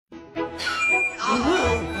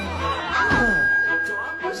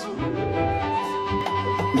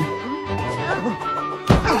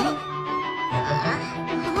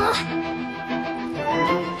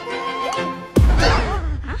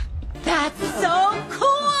That's so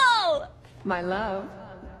cool! My love,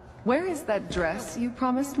 where is that dress you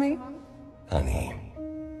promised me? Honey,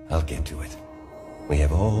 I'll get to it. We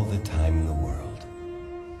have all the time in the world.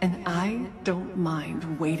 And I don't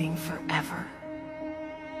mind waiting forever.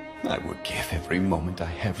 I would give every moment I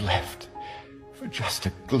have left for just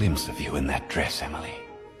a glimpse of you in that dress, Emily.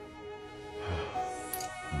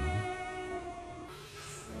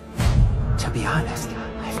 To be honest,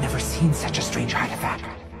 I've never seen such a strange artifact.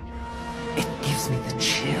 It gives me the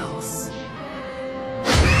chills.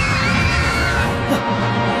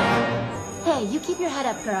 Hey, you keep your head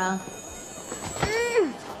up, girl.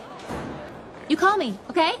 You call me,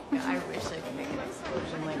 okay? I wish I could make an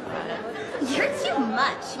explosion like that. You're too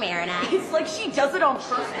much, Marinate. It's like she does it on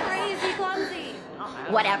purpose. Crazy clumsy.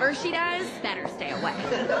 Whatever she does, better stay away.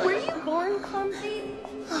 Were you born clumsy?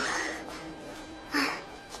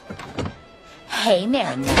 Hey,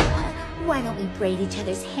 Marinette, why don't we braid each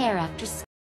other's hair after school?